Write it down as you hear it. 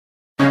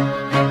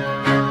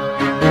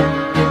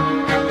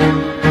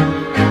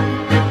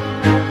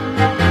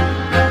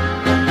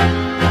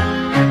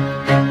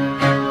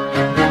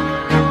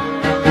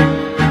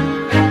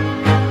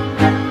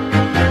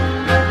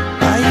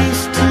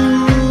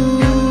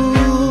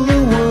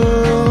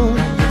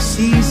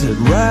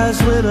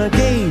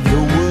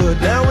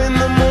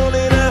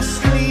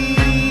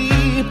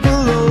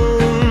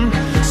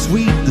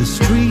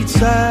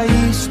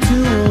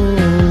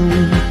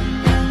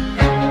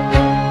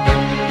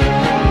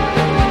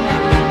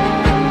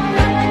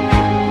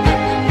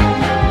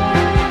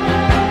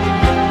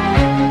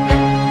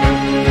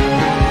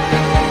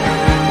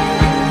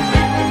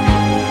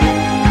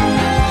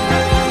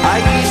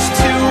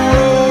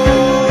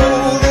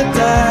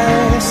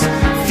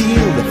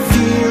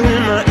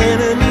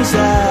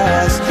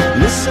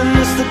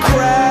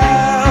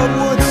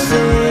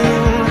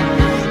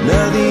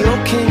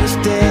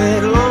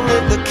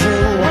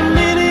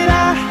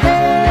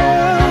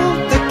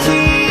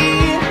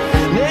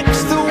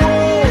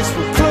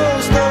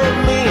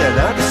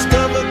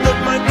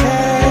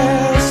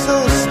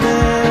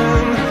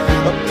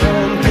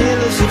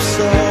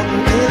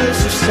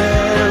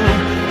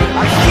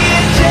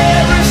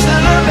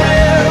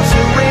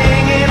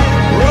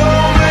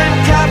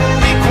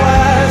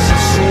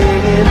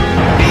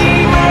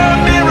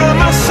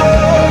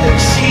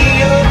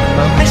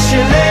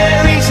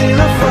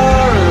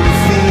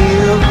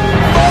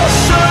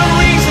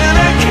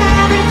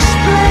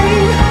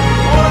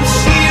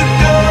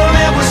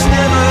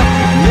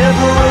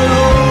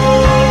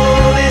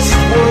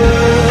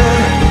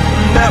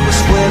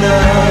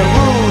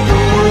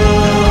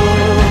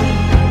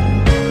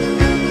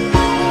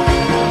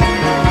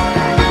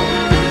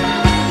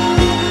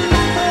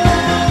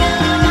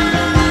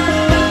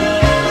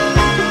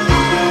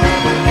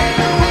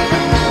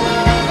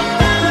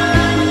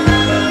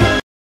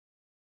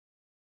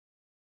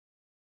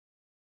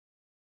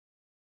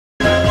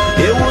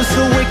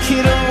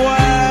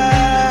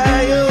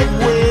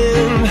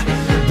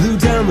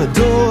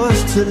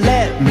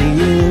let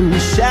me in.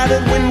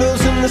 Shattered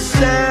windows and the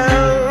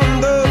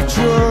sound of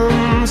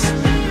drums.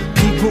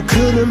 People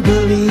couldn't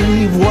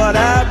believe what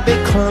I'd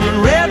become.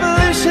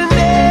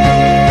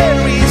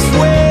 Revolutionaries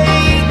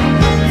wait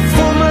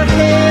for my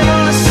head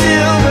on a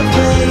silver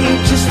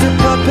plate, just a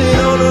puppet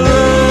on a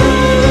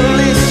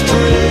lonely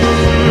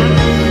string.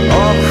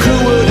 Oh, who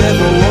would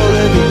ever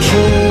wanna be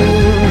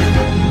king?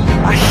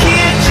 I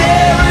hear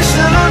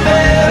Jerusalem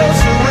bells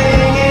are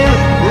ringing,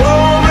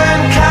 Roman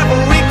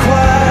cavalry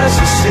choirs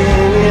are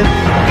singing.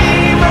 Be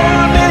my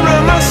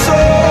mirror, my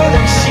sword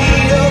and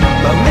shield,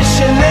 my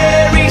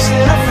missionaries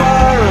in a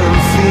foreign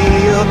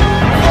field.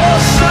 For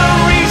some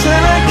reason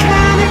I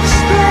can't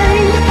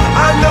explain,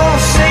 I know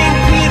St.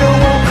 Peter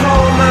won't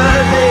call my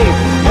name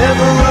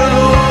ever an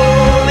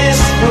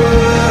honest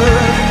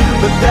word,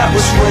 but that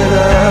was when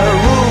I